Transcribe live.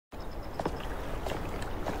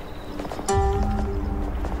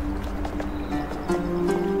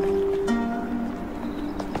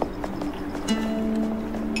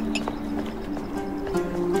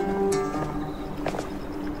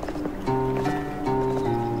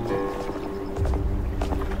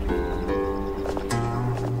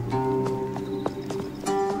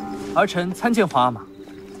儿臣参见皇阿玛。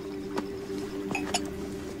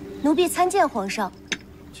奴婢参见皇上。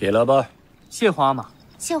起来吧。谢皇阿玛。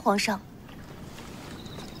谢皇上。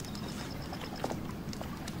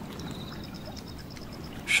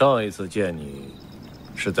上一次见你，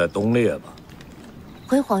是在东列吧？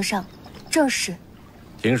回皇上，正是。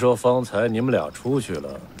听说方才你们俩出去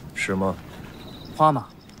了，是吗？皇阿玛，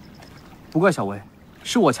不怪小薇，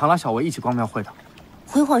是我强拉小薇一起逛庙会的。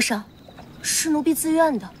回皇上，是奴婢自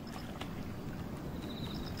愿的。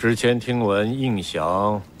之前听闻应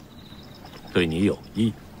祥对你有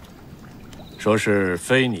意，说是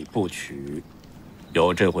非你不娶，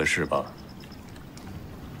有这回事吧？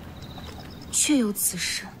确有此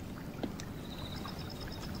事。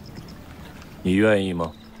你愿意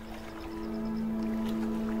吗？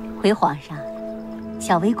回皇上，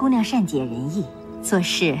小薇姑娘善解人意，做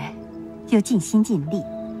事又尽心尽力，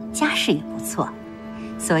家世也不错，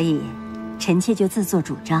所以臣妾就自作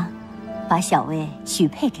主张，把小薇许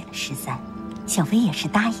配给了13，小薇也是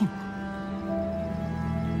答应了。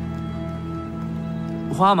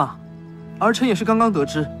皇阿玛，儿臣也是刚刚得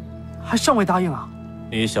知，还尚未答应啊。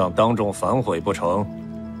你想当众反悔不成？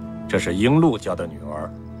这是英禄家的女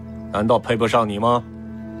儿，难道配不上你吗？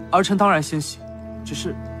儿臣当然欣喜，只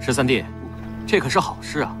是13弟，这可是好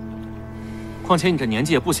事啊！况且你这年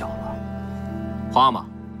纪也不小了。皇阿玛，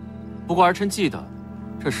不过儿臣记得，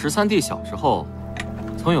这13弟小时候，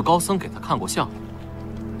曾有高僧给他看过相，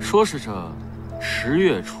说是这10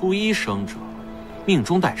月初1生者，命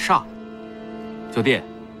中带煞。九弟，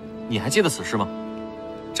你还记得此事吗？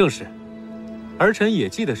正是，儿臣也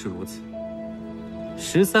记得是如此。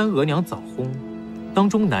13额娘早薨，当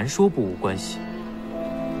中难说不无关系。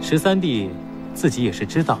13弟自己也是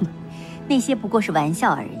知道的，那些不过是玩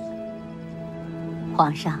笑而已。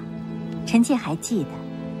皇上，臣妾还记得，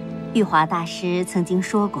玉华大师曾经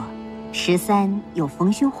说过，13有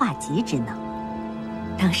逢凶化吉之能。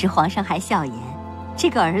当时皇上还笑言，这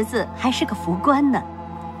个儿子还是个福官呢。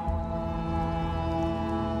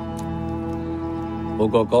不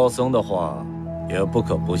过高僧的话也不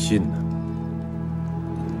可不信呢。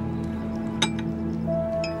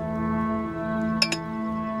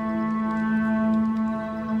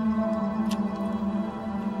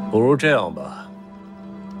不如这样吧，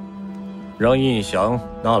让印祥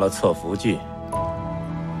纳了侧福晋，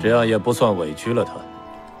这样也不算委屈了他。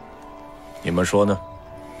你们说呢？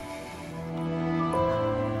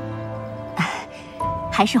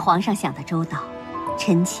还是皇上想得周到，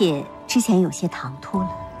臣妾之前有些唐突了。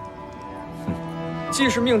既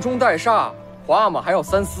是命中带煞，皇阿玛还要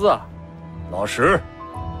三思啊。老实。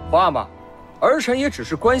皇阿玛，儿臣也只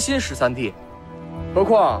是关心13弟，何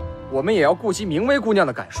况我们也要顾及明薇姑娘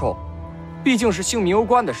的感受，毕竟是性命攸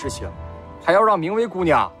关的事情，还要让明薇姑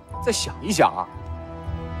娘再想一想啊。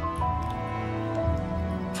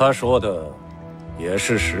他说的也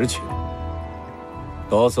是实情。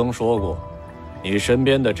高僧说过，你身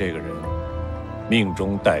边的这个人命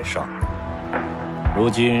中带煞，如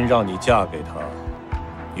今让你嫁给他，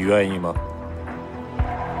你愿意吗？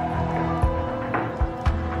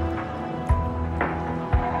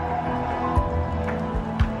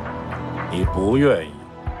你不愿意。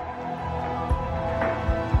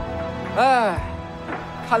哎，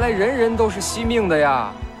看来人人都是惜命的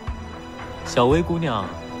呀。小薇姑娘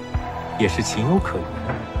也是情有可原。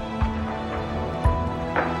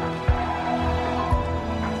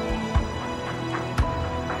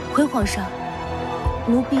回皇上，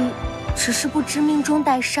奴婢只是不知命中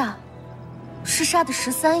带煞，是煞的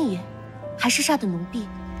13爷，还是煞的奴婢？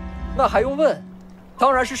那还用问？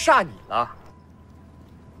当然是煞你了。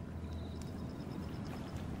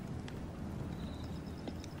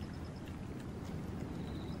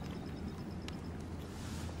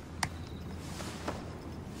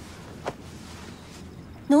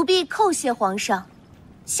奴婢叩谢皇上，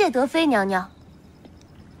谢德妃娘娘。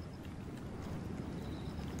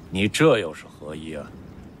你这又是何意啊？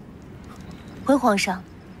回皇上，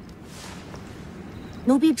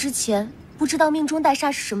奴婢之前不知道命中带煞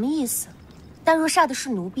是什么意思，但若煞的是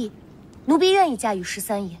奴婢，奴婢愿意嫁与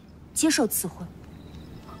13爷，接受赐婚。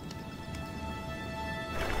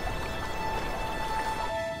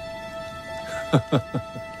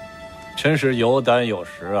真是有胆有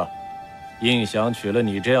识啊！印祥娶了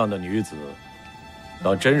你这样的女子，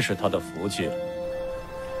那真是他的福气了。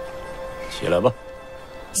起来吧。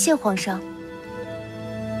谢皇上。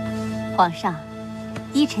皇上，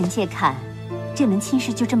依臣妾看，这门亲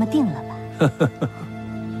事就这么定了吧？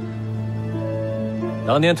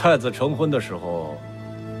当年太子成婚的时候，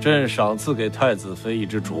朕赏赐给太子妃一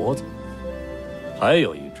只镯子，还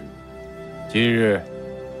有一只，今日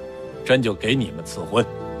朕就给你们赐婚。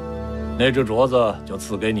那只镯子就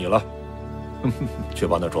赐给你了。去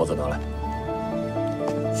把那镯子拿来。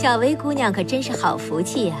小薇姑娘可真是好福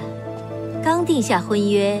气呀，刚定下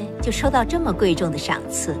婚约就收到这么贵重的赏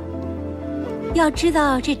赐。要知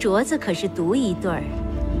道这镯子可是独一对儿，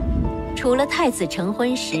除了太子成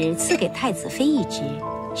婚时赐给太子妃一只，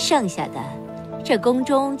剩下的这宫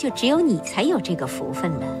中就只有你才有这个福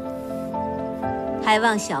分了。还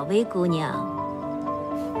望小薇姑娘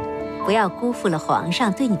不要辜负了皇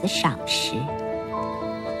上对你的赏识。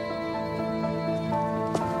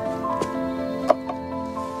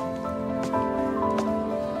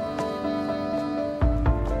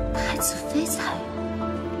太子妃才有，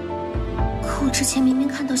可我之前明明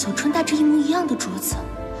看到小春戴着一模一样的镯子，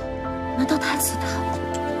难道太子他？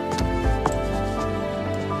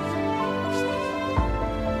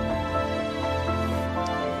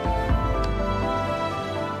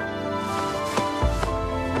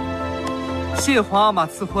谢皇阿玛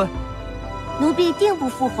赐婚，奴婢定不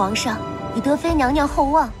负皇上，以德妃娘娘厚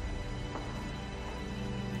望。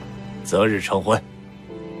择日成婚。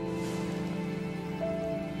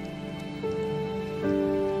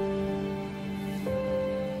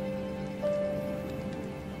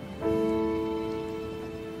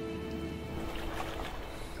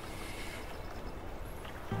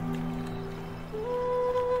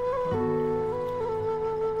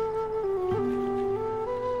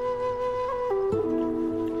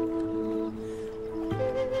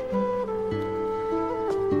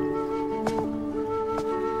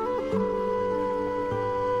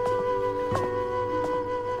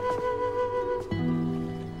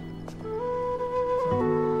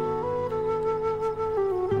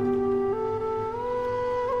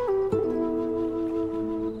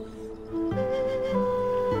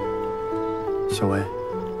小薇，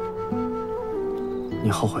你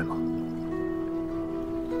后悔吗？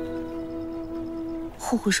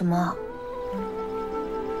后悔什么？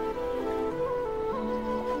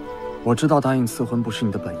我知道答应赐婚不是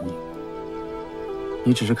你的本意，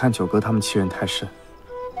你只是看九哥他们欺人太甚，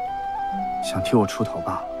想替我出头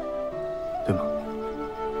罢了，对吗？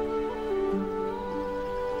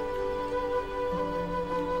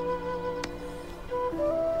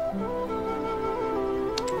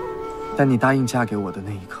但你答应嫁给我的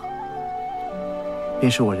那一刻，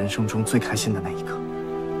便是我人生中最开心的那一刻。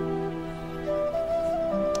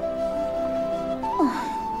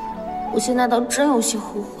我现在倒真有些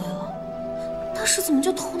后悔了，当时怎么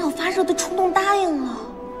就头脑发热的冲动答应了？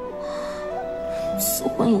赐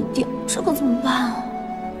婚一定，这可怎么办啊？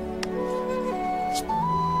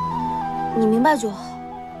你明白就好，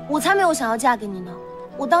我才没有想要嫁给你呢，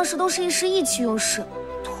我当时都是一时意气用事，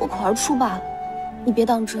脱口而出罢了，你别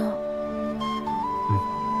当真啊。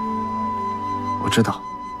我知道，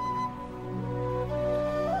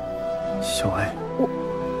小薇，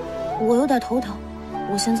我有点头疼，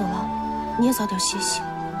我先走了，你也早点歇息。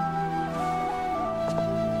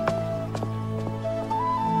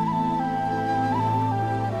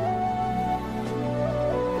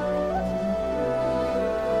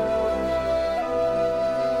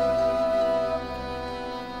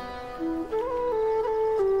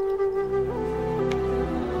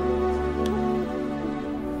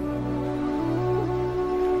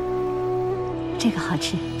这个好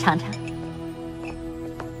吃，尝尝。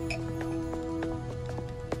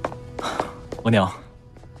额娘，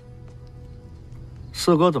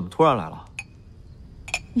四哥怎么突然来了？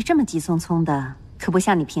你这么急匆匆的，可不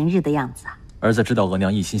像你平日的样子啊。儿子知道额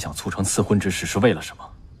娘一心想促成赐婚之事是为了什么，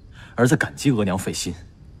儿子感激额娘费心，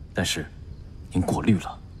但是您过虑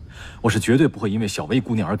了。我是绝对不会因为小薇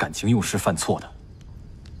姑娘而感情用事犯错的，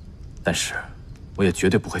但是我也绝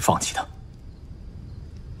对不会放弃她。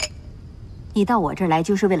你到我这儿来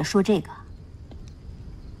就是为了说这个？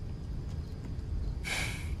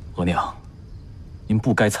额娘，您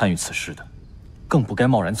不该参与此事的，更不该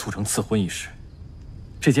贸然促成赐婚一事。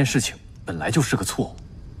这件事情本来就是个错误，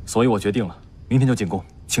所以我决定了，明天就进宫，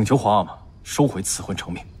请求皇阿玛收回赐婚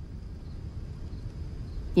成命。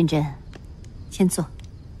胤禛，先坐。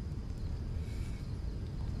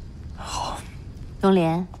好。东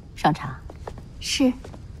莲，上茶。是。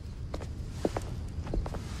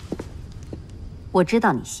我知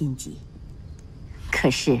道你心急，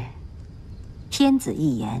可是天子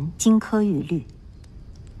一言，金科玉律。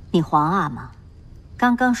你皇阿玛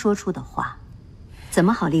刚刚说出的话，怎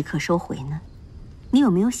么好立刻收回呢？你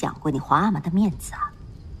有没有想过你皇阿玛的面子啊？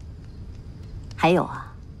还有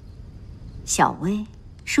啊，小薇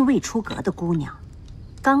是未出阁的姑娘，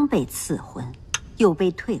刚被赐婚，又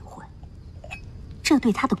被退婚，这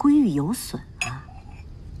对她的归誉有损啊。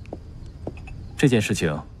这件事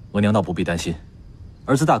情，额娘倒不必担心。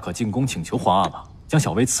儿子大可进宫请求皇阿玛将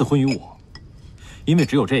小薇赐婚于我，因为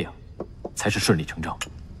只有这样，才是顺理成章。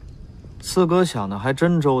四哥想的还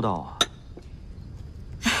真周到啊！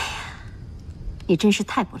哎呀，你真是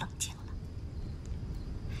太不冷静了。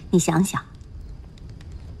你想想，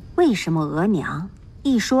为什么额娘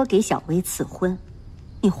一说给小薇赐婚，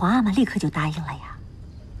你皇阿玛立刻就答应了呀？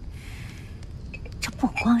这不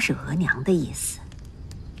光是额娘的意思，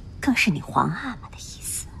更是你皇阿玛的意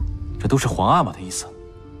思。这都是皇阿玛的意思。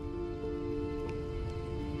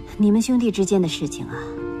你们兄弟之间的事情啊，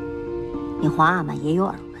你皇阿玛也有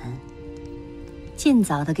耳闻。尽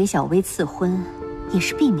早的给小薇赐婚，也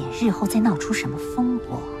是避免日后再闹出什么风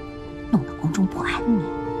波，弄得宫中不安宁。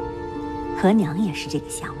额娘也是这个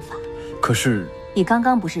想法。可是你刚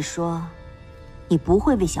刚不是说，你不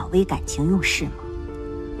会为小薇感情用事吗？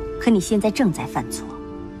可你现在正在犯错。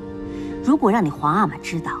如果让你皇阿玛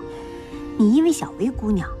知道，你因为小薇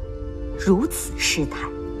姑娘如此失态，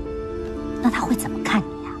那她会怎么看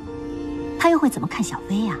你呀？她又会怎么看小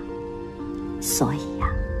薇呀？所以呀，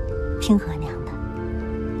听额娘的，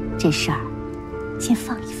这事儿先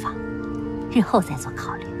放一放，日后再做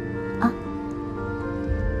考虑啊。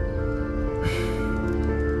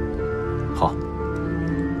好，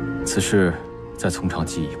此事再从长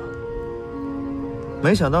计议吧。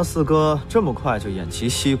没想到四哥这么快就偃旗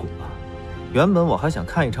息鼓了。原本我还想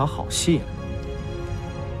看一场好戏呢。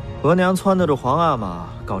额娘撺掇着皇阿玛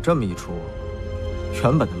搞这么一出，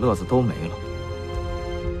原本的乐子都没了。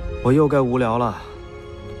我又该无聊了。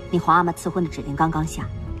你皇阿玛赐婚的指令刚刚下，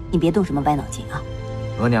你别动什么歪脑筋啊。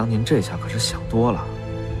额娘，您这下可是想多了。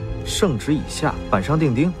圣旨已下，板上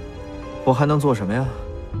钉钉，我还能做什么呀？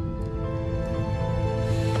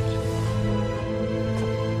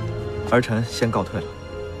儿臣先告退了。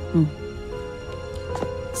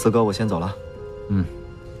四哥，我先走了。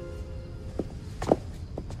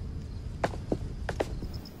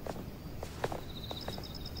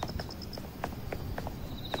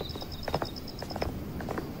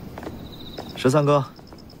13哥，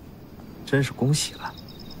真是恭喜了。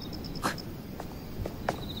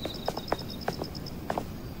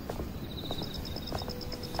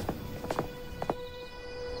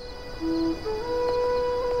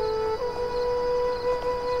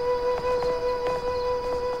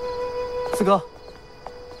四哥，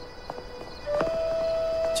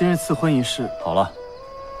今日赐婚仪式好了，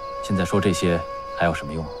现在说这些还有什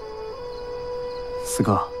么用啊？四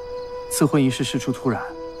哥，赐婚仪式事出突然，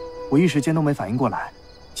我一时间都没反应过来。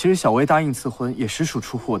其实小薇答应赐婚也实属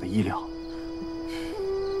出乎我的意料。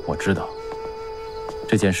我知道，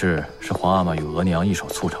这件事是皇阿玛与额娘一手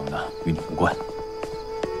促成的，与你无关。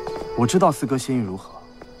我知道四哥心意如何，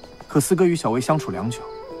可四哥与小薇相处良久，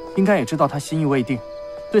应该也知道她心意未定。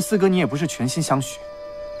对四哥，你也不是全心相许。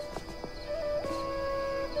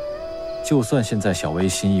就算现在小薇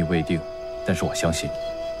心意未定，但是我相信，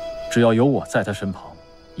只要有我在她身旁，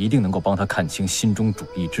一定能够帮她看清心中主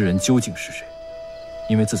意之人究竟是谁。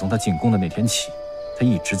因为自从她进宫的那天起，她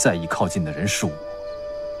一直在意靠近的人是我，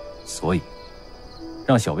所以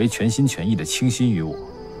让小薇全心全意地倾心于我，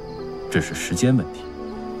只是时间问题。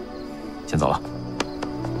先走了。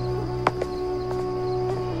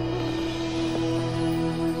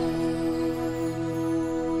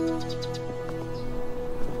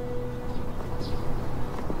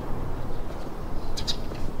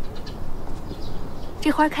这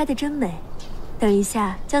花开得真美，等一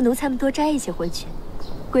下叫奴才们多摘一些回去，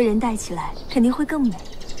贵人戴起来肯定会更美。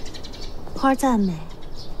花再美，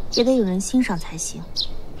也得有人欣赏才行。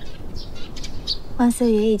万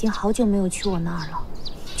岁爷已经好久没有去我那儿了，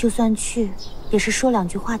就算去，也是说两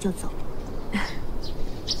句话就走。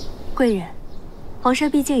贵人，皇上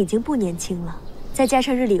毕竟已经不年轻了，再加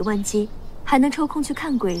上日理万机，还能抽空去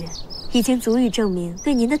看贵人，已经足以证明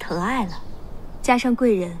对您的疼爱了。加上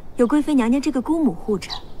贵人有贵妃娘娘这个姑母护着，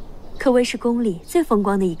可谓是宫里最风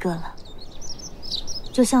光的一个了。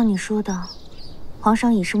就像你说的，皇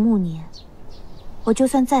上已是暮年，我就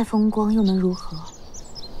算再风光又能如何？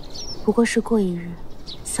不过是过一日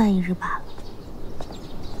算一日罢了。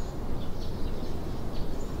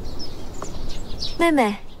妹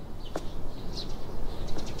妹，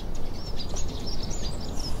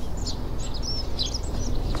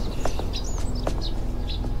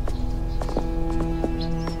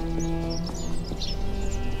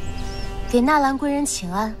给纳兰贵人请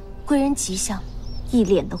安，贵人吉祥。一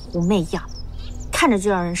脸的狐媚样，看着就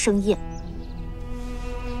让人生厌。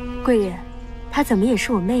贵人，她怎么也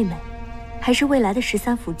是我妹妹，还是未来的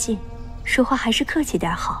13福晋，说话还是客气点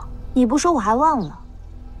好。你不说我还忘了，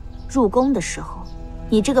入宫的时候，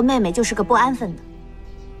你这个妹妹就是个不安分的，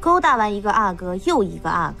勾搭完一个阿哥又一个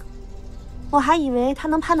阿哥，我还以为她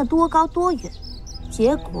能攀得多高多远，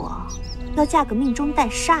结果要嫁个命中带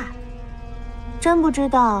煞的，真不知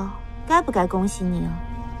道该不该恭喜你啊。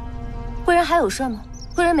贵人还有事吗？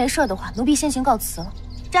贵人没事的话，奴婢先行告辞了。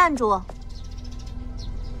站住！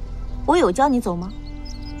我有叫你走吗？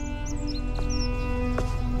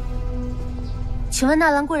请问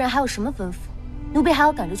纳兰贵人还有什么吩咐？奴婢还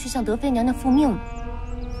要赶着去向德妃娘娘复命呢。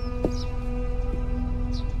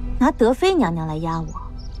拿德妃娘娘来压我，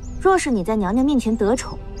若是你在娘娘面前得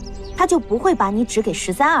宠，她就不会把你指给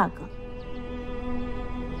13阿哥。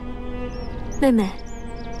妹妹，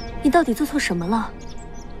你到底做错什么了？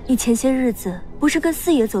你前些日子不是跟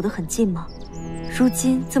4爷走得很近吗？如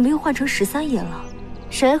今怎么又换成13爷了？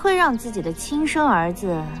谁会让自己的亲生儿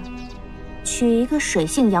子娶一个水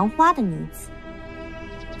性杨花的女子？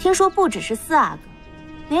听说不只是4阿哥，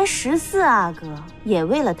连14阿哥也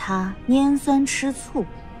为了他拈酸吃醋，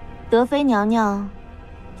德妃娘娘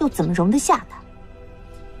又怎么容得下他？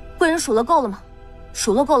贵人数落够了吗？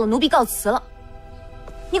数落够了，奴婢告辞了。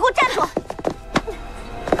你给我站住！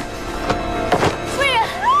贵人，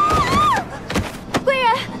贵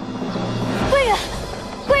人，贵人，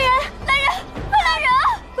贵人，来人，快来人啊！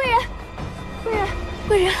贵人，贵人，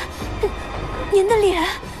贵人，您的脸，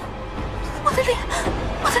我的脸，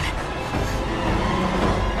我的脸。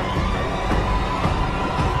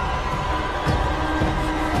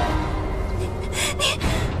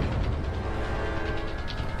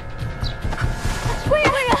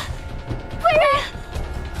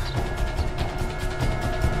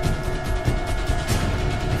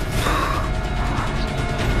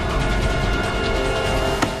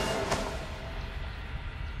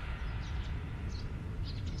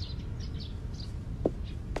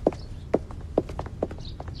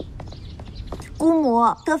姑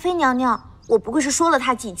母，德妃娘娘，我不过是说了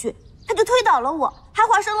她几句，她就推倒了我，还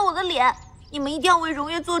划伤了我的脸。你们一定要为荣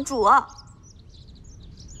月做主啊！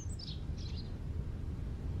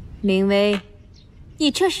明薇，你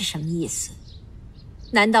这是什么意思？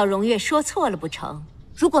难道荣月说错了不成？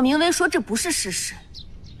如果明薇说这不是事实，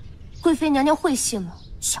贵妃娘娘会信吗？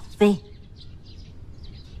小妃，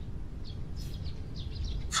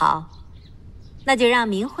好，那就让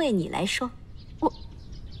明慧你来说。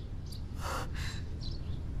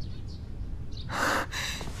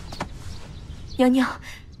娘娘，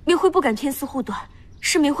明慧不敢偏私护短，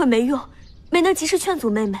是明慧没用，没能及时劝阻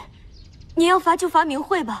妹妹。你要罚就罚明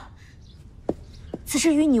慧吧。此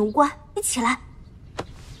事与你无关，你起来。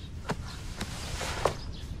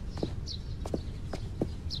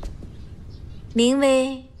明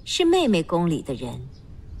薇是妹妹宫里的人，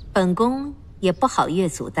本宫也不好越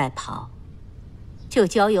俎代庖，就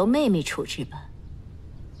交由妹妹处置吧。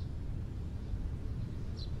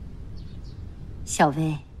小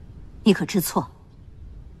薇，你可知错？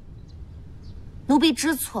奴婢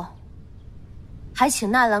知错，还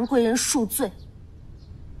请纳兰贵人恕罪。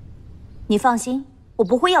你放心，我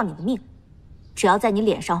不会要你的命，只要在你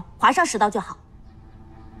脸上划上10刀就好。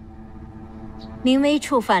明薇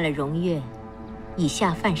触犯了荣月，以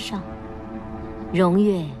下犯上。荣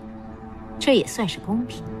月，这也算是公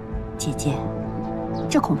平。姐姐，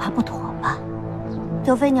这恐怕不妥吧？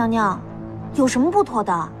德妃娘娘，有什么不妥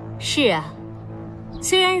的？是啊，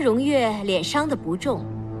虽然荣月脸伤得不重，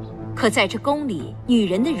可在这宫里，女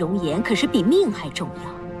人的容颜可是比命还重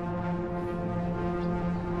要。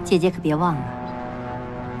姐姐可别忘了，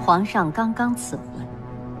皇上刚刚赐婚，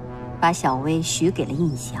把小薇许给了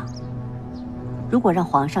胤祥。如果让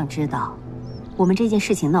皇上知道我们这件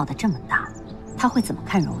事情闹得这么大，他会怎么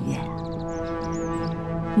看荣月啊？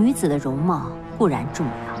女子的容貌固然重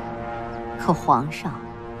要，可皇上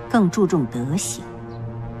更注重德行。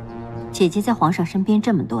姐姐在皇上身边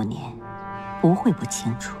这么多年，不会不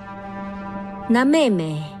清楚。那妹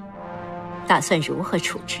妹打算如何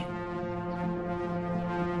处置？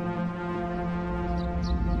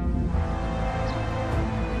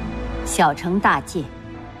小惩大戒，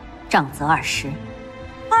杖责20。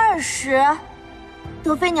20？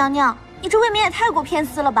德妃娘娘，你这未免也太过偏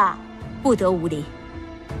私了吧？不得无礼。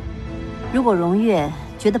如果荣月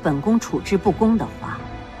觉得本宫处置不公的话，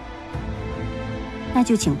那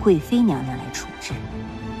就请贵妃娘娘来处置。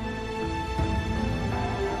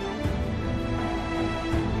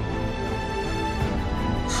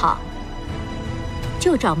好，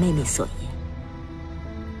就照妹妹所言，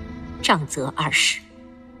杖责20。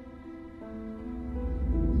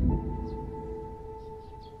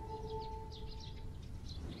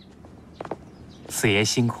四爷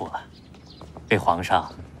辛苦了，为皇上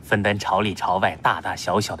分担朝里朝外大大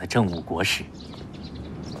小小的政务国事。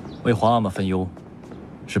为皇阿玛分忧，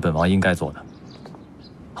是本王应该做的。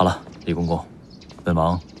好了，李公公，本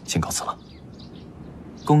王先告辞了。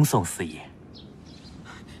恭送四爷。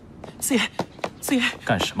四爷，四爷，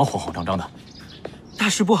干什么慌慌张张的？大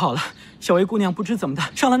事不好了！小薇姑娘不知怎么的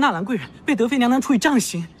上了纳兰贵人，被德妃娘娘处以杖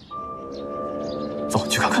刑。走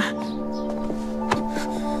去看看。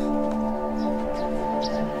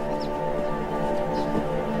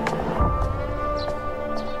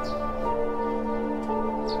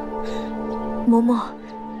嬷嬷，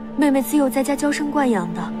妹妹自幼在家娇生惯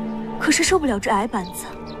养的，可是受不了这矮板子。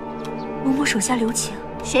嬷嬷手下留情。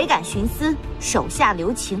谁敢徇私，手下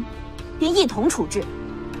留情，便一同处置。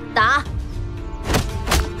打！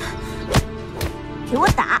给我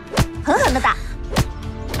打，狠狠的打！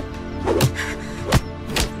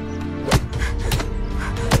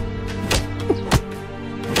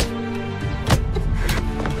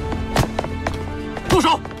住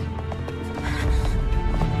手！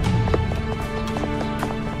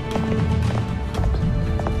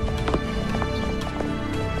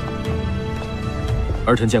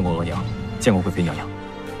儿臣见过额娘，见过贵妃娘娘。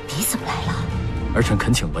你怎么来了？儿臣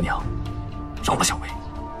恳请额娘饶了小薇。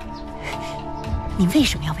你为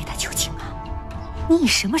什么要为她求情啊？你以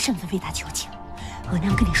什么身份为她求情？额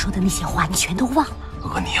娘跟你说的那些话，你全都忘了。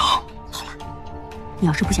额娘，好了，你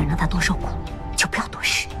要是不想让她多受苦，就不要多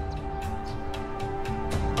事。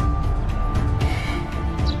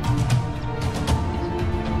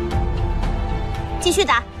继续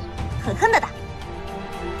打，狠狠的打！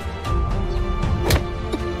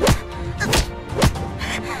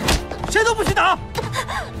谁都不许打！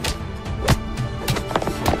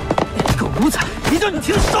狗奴才，你叫你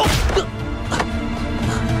停手！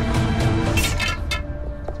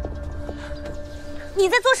你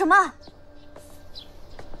在做什么？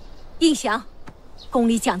应祥，宫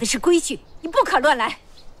里讲的是规矩，你不可乱来。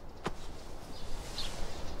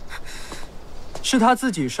是他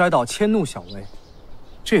自己摔倒迁怒小薇，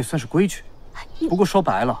这也算是规矩。不过说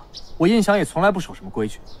白了，我印祥也从来不守什么规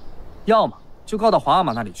矩，要么就告到皇阿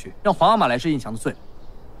玛那里去，让皇阿玛来治印祥的罪。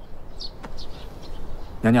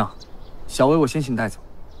娘娘，小薇我先行带走，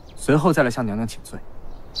随后再来向娘娘请罪。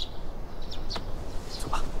走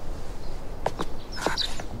吧。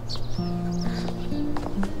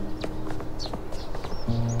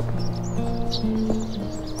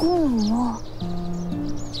姑母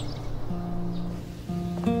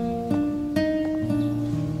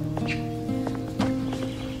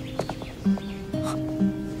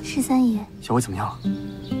，13爷，小薇怎么样了？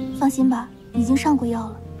放心吧，已经上过药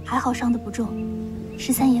了，还好伤得不重。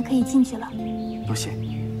13爷可以进去了。多谢。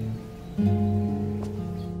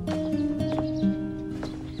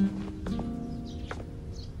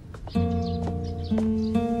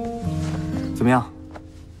怎么样？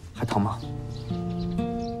还疼吗？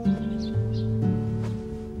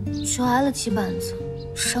就挨了几板子，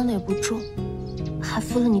伤的也不重，还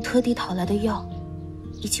敷了你特地讨来的药，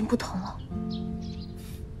已经不疼了。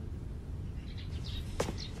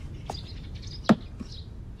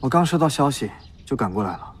我刚收到消息就赶过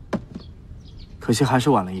来了，可惜还是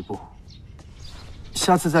晚了一步。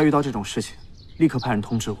下次再遇到这种事情，立刻派人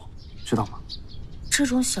通知我，知道吗？这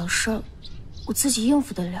种小事儿，我自己应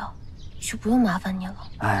付得了，就不用麻烦你了。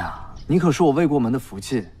哎呀，你可是我魏国门的福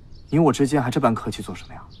晋，你我之间还这般客气做什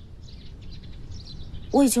么呀？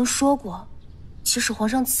我已经说过，即使皇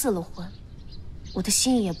上赐了婚，我的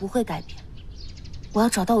心意也不会改变。我要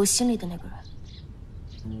找到我心里的那个人。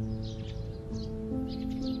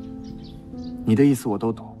你的意思我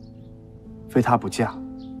都懂，非他不嫁，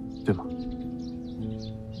对吗？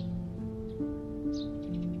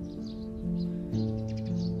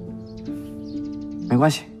没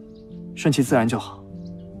关系，顺其自然就好，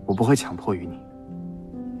我不会强迫于你。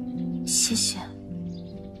谢谢。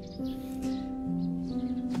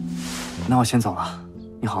那我先走了，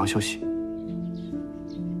你好好休息。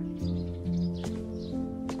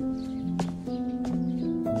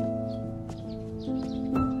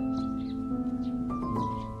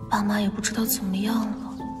爸妈也不知道怎么样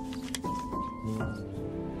了，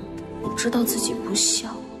我知道自己不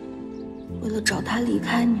孝，为了找他离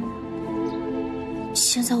开你们。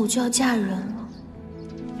现在我就要嫁人了，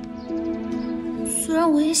虽然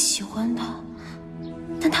我也喜欢他，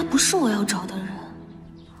但他不是我要找的人，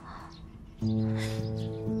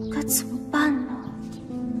该怎么办呢？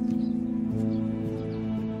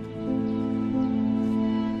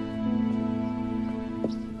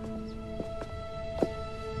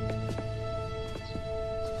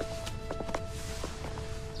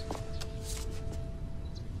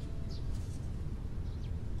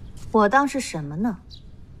我当是什么呢？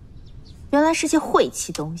原来是些晦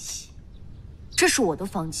气东西。这是我的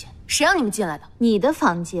房间，谁让你们进来的？你的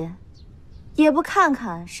房间，也不看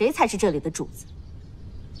看谁才是这里的主子。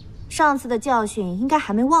上次的教训应该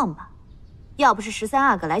还没忘吧？要不是13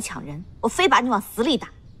阿哥来抢人，我非把你往死里打。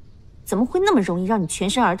怎么会那么容易让你全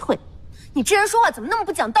身而退？你这人说话怎么那么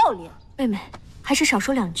不讲道理？妹妹，还是少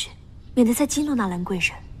说两句，免得再激怒纳兰贵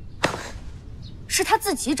人。是他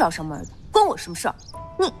自己找上门的，关我什么事儿？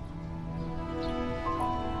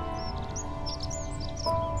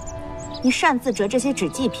你擅自折这些纸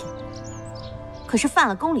祭品，可是犯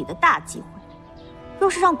了宫里的大忌讳。若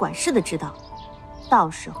是让管事的知道，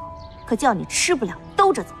到时候可叫你吃不了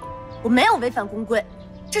兜着走。我没有违反宫规，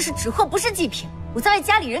这是纸鹤，不是祭品。我在为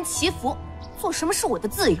家里人祈福，做什么是我的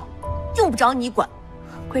自由，用不着你管。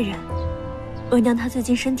贵人，额娘她最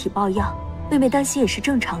近身体抱恙，妹妹担心也是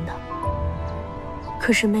正常的。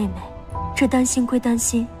可是妹妹，这担心归担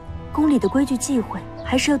心，宫里的规矩忌讳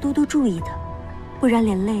还是要多多注意的，不然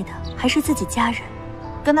连累的还是自己家人。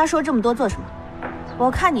跟她说这么多做什么？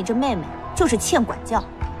我看你这妹妹就是欠管教，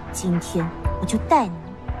今天我就带你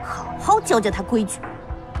好好教教她规矩。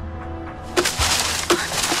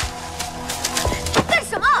干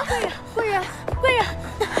什么？贵人，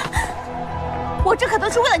我这可都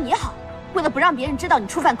是为了你好，为了不让别人知道你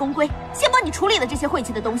触犯宫规，先帮你处理了这些晦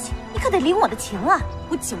气的东西，你可得领我的情啊！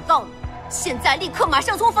我警告你，现在立刻马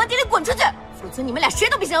上从我房间里滚出去，否则你们俩谁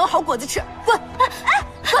都别想有好果子吃！滚！滚！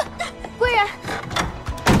贵人。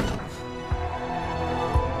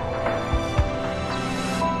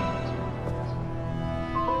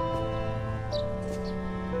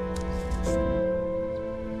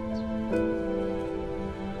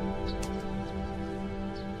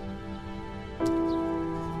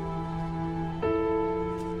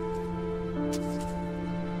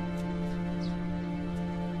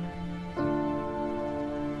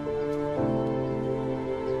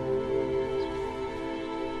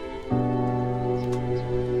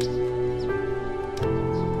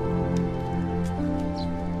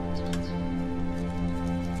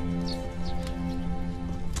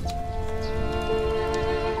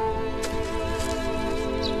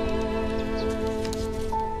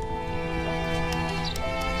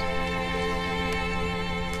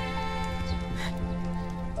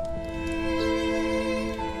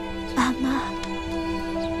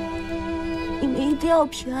一定要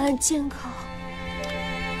平安健康。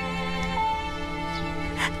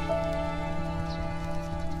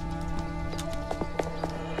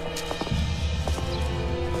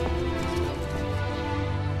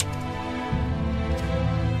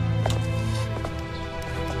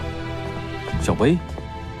小薇，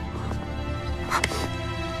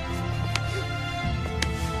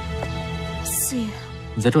四爷，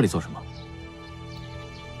你在这里做什么？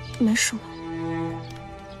没什么。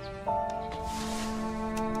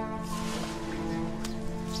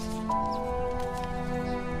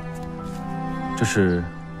这是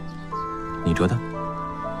你折的？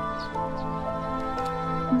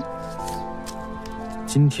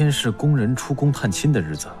今天是工人出宫探亲的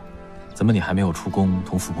日子，怎么你还没有出宫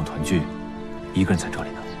同父母团聚，一个人在这里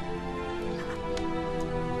呢？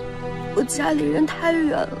我家里人太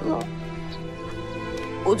远了，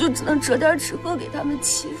我就只能折点纸鹤给他们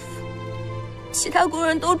祈福。其他工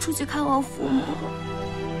人都出去看望父母了，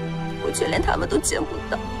我却连他们都见不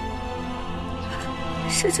到。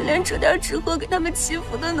甚至连折点纸鹤给他们祈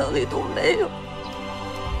福的能力都没有。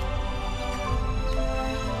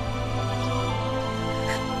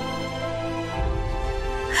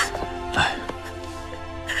来，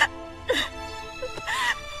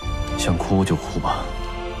想哭就哭吧，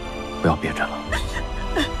不要憋着了。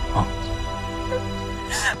啊！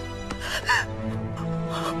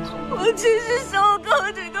我只是受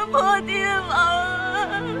够这个破地方。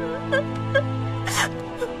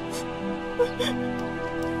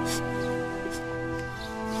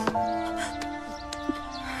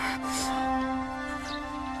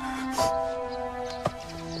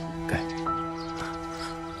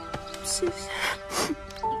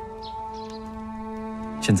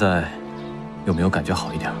现在有没有感觉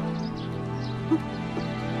好一点？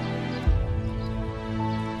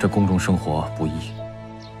这宫中生活不易，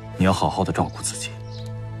你要好好的照顾自己，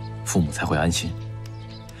父母才会安心。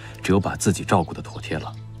只有把自己照顾得妥帖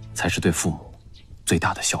了，才是对父母最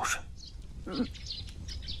大的孝顺。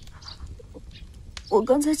我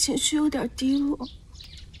刚才情绪有点低落，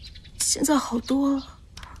现在好多了。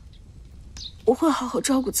我会好好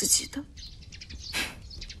照顾自己的。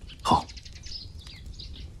好。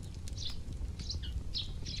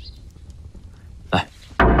来。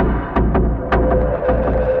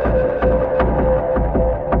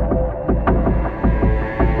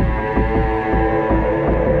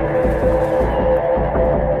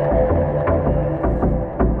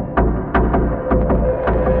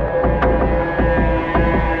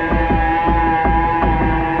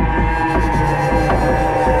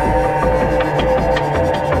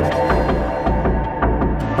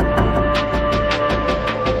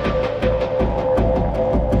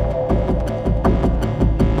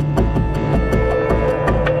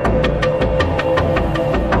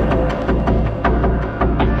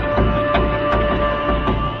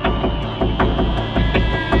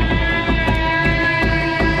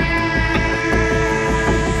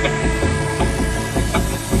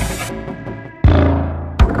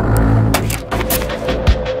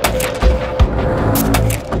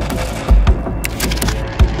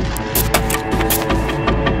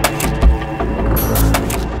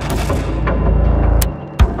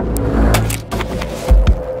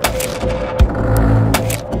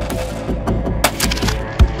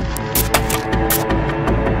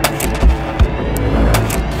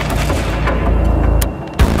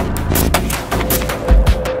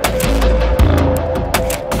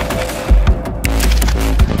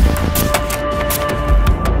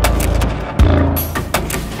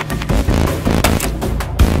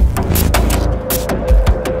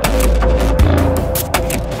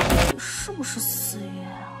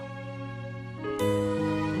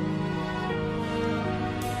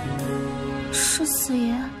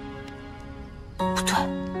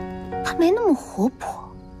对，他没那么活泼，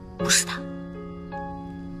不是他。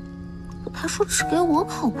可他说只给我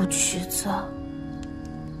烤过橘子，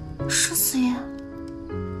是四爷？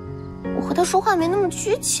我和他说话没那么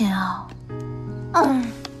拘谨啊。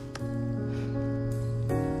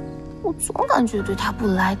我总感觉对他不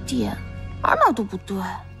来电，哪都不对。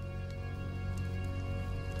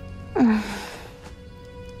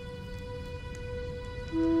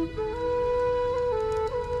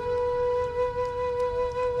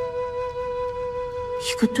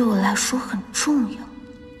一个对我来说很重要，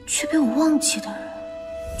却被我忘记的人，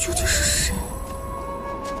究竟是谁？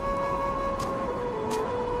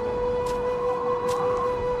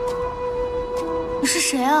你是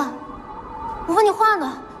谁啊？我问你话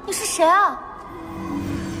呢，你是谁啊？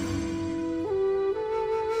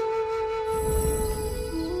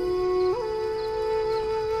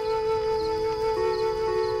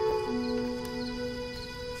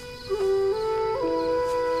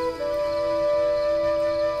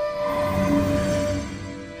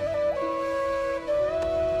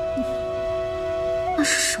那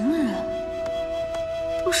是什么人？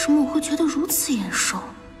为什么我会觉得如此眼熟？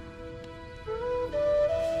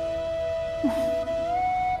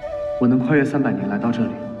我能跨越300年来到这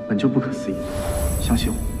里，本就不可思议。相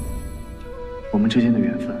信我，我们之间的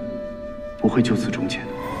缘分不会就此终结的。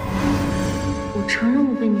我承认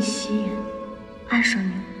我被你吸引，爱上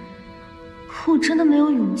你，可我真的没有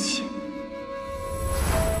勇气。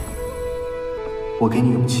我给你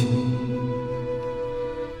勇气。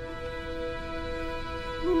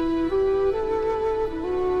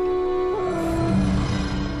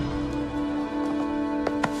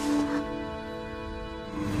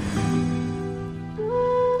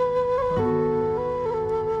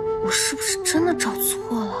我是不是真的找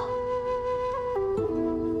错了？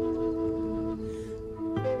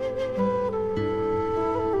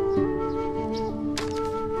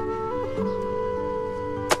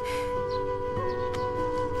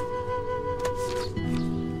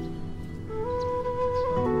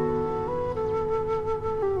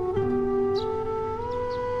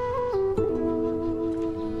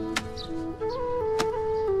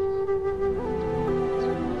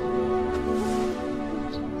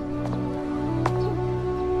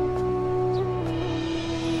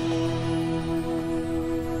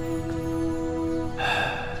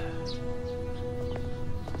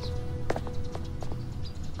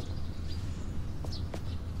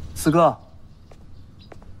四哥，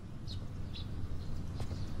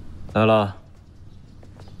来了。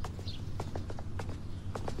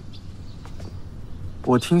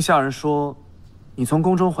我听下人说，你从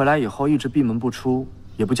宫中回来以后一直闭门不出，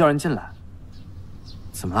也不叫人进来。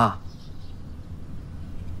怎么啦？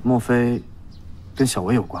莫非跟小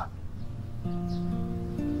薇有关？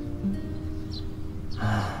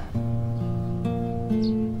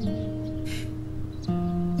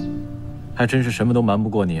还真是什么都瞒不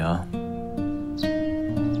过你啊！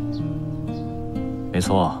没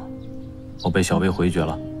错，我被小薇回绝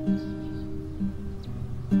了。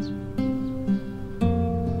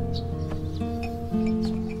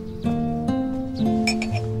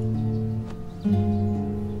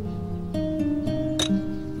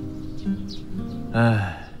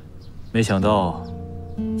哎，没想到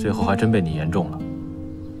最后还真被你言中了。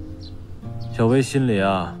小薇心里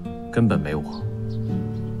啊，根本没我。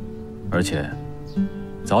而且，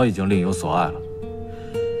早已经另有所爱了。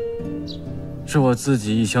是我自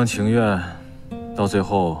己一厢情愿，到最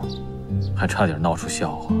后，还差点闹出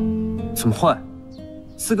笑话。怎么会？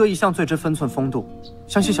四哥一向最知分寸风度，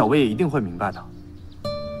相信小薇也一定会明白的。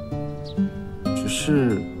只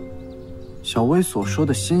是，小薇所说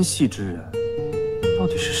的心系之人，到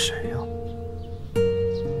底是谁呀？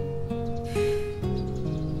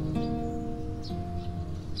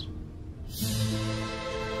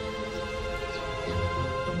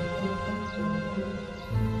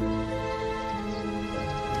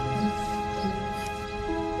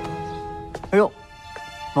哎呦，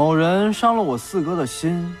某人伤了我四哥的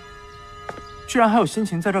心，居然还有心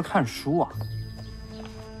情在这儿看书啊！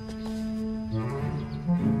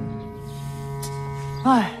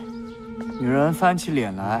哎，女人翻起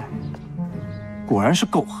脸来，果然是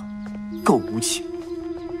够狠，够无情。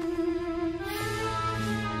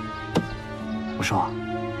我说，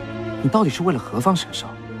你到底是为了何方神圣？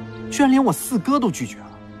居然连我四哥都拒绝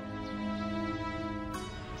了？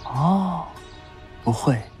哦，不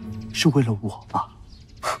会是为了我吧？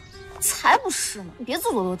才不是呢！你别自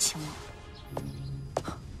作多情了。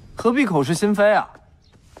何必口是心非啊？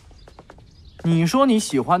你说你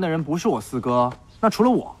喜欢的人不是我四哥，那除了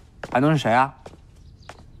我还能是谁啊？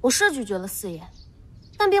我是拒绝了四爷，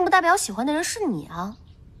但并不代表喜欢的人是你啊。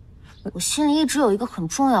我心里一直有一个很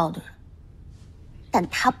重要的人，但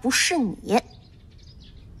他不是你。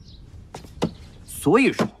所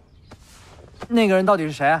以说，那个人到底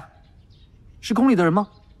是谁啊？是宫里的人吗？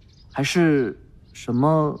还是什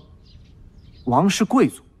么王室贵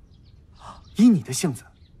族？依你的性子，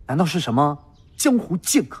难道是什么江湖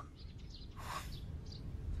剑客？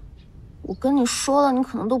我跟你说了，你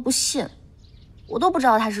可能都不信。我都不知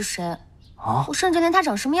道他是谁啊！我甚至连他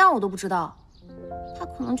长什么样我都不知道。他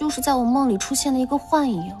可能就是在我梦里出现的一个幻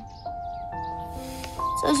影，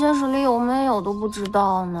在现实里有没有都不知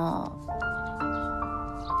道呢。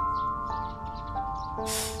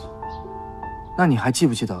那你还记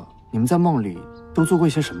不记得你们在梦里都做过一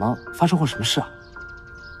些什么？发生过什么事啊？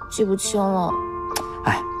记不清了。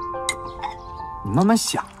哎，你慢慢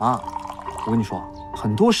想嘛。我跟你说，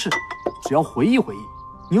很多事只要回忆回忆，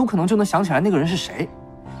你有可能就能想起来那个人是谁。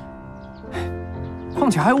况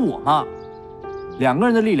且还有我嘛，2个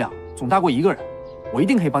人的力量总大过1个人，我一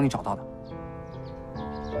定可以帮你找到的。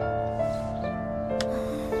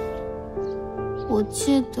我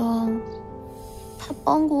记得他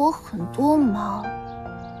帮过我很多忙。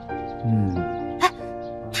哎，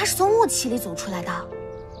他是从雾气里走出来的。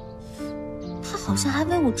他好像还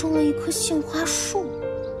为我种了一棵杏花树。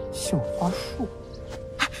杏花树？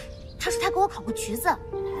哎，他说他给我烤过橘子。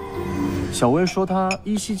小薇说她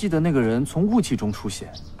依稀记得那个人从雾气中出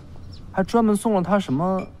现，还专门送了她什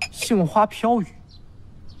么杏花飘雨。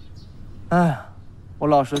哎，我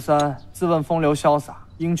老13自问风流潇洒、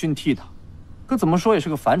英俊倜傥，可怎么说也是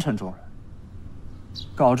个凡尘中人。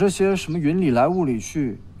搞这些什么云里来雾里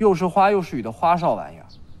去，又是花又是雨的花哨玩意儿，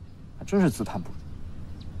还真是自叹不如。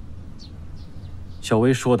小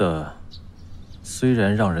薇说的虽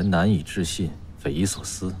然让人难以置信、匪夷所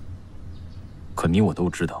思，可你我都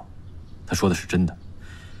知道，他说的是真的。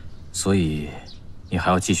所以，你还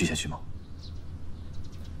要继续下去吗？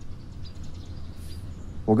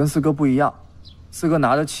我跟四哥不一样，四哥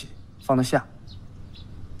拿得起，放得下，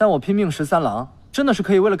但我拼命13郎，真的是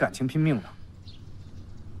可以为了感情拼命的。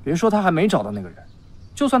别说他还没找到那个人，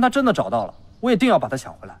就算他真的找到了，我也定要把他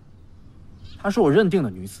抢回来。她是我认定的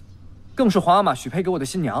女子，更是皇阿玛许配给我的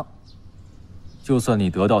新娘。就算你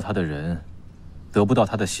得到他的人，得不到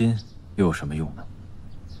他的心，又有什么用呢？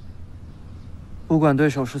不管对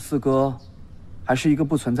手是四哥，还是一个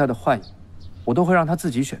不存在的幻影，我都会让他自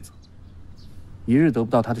己选择。一日得不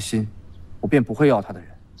到他的心，我便不会要他的人。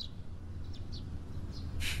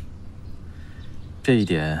这一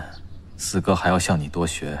点，四哥还要向你多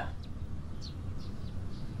学。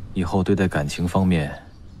以后对待感情方面，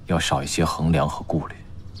要少一些衡量和顾虑。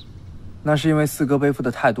那是因为四哥背负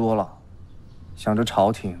的太多了，想着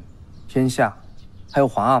朝廷、天下，还有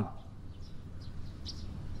皇阿玛。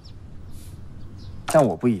但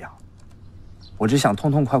我不一样，我只想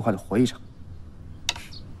痛痛快快的活一场。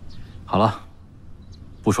好了，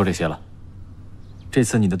不说这些了。这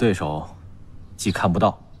次你的对手，既看不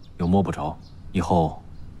到，又摸不着，以后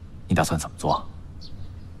你打算怎么做啊？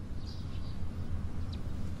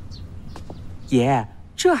爷，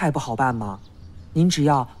这还不好办吗？您只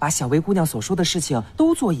要把小薇姑娘所说的事情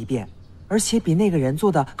都做一遍，而且比那个人做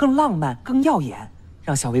的更浪漫、更耀眼，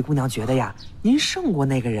让小薇姑娘觉得呀，您胜过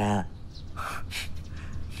那个人。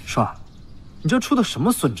爽，你这出的什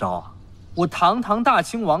么损招啊？我堂堂大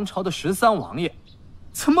清王朝的13王爷，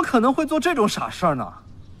怎么可能会做这种傻事儿呢？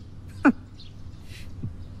哼！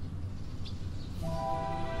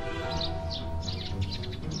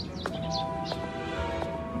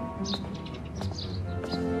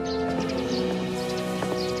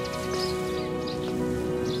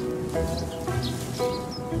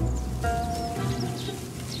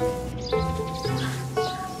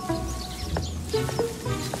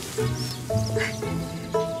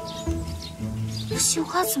杏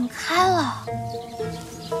花怎么开了？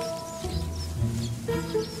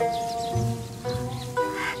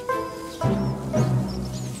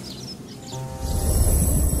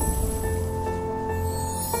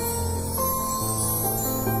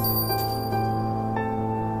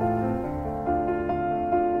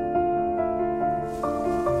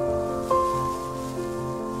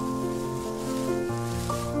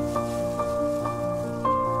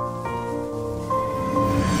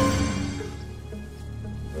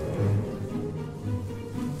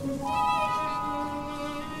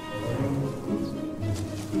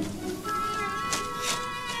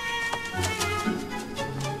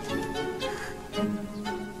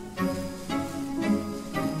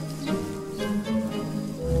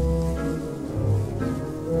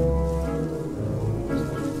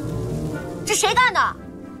这谁干的？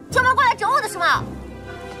专门过来整我的是吗？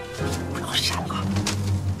不要闪了！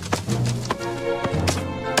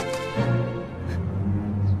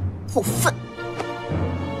过分！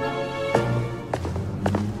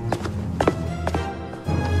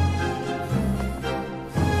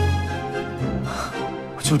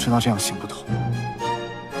我就知道这样行不通，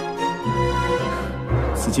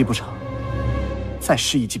此计不成，再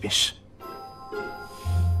试一计便是。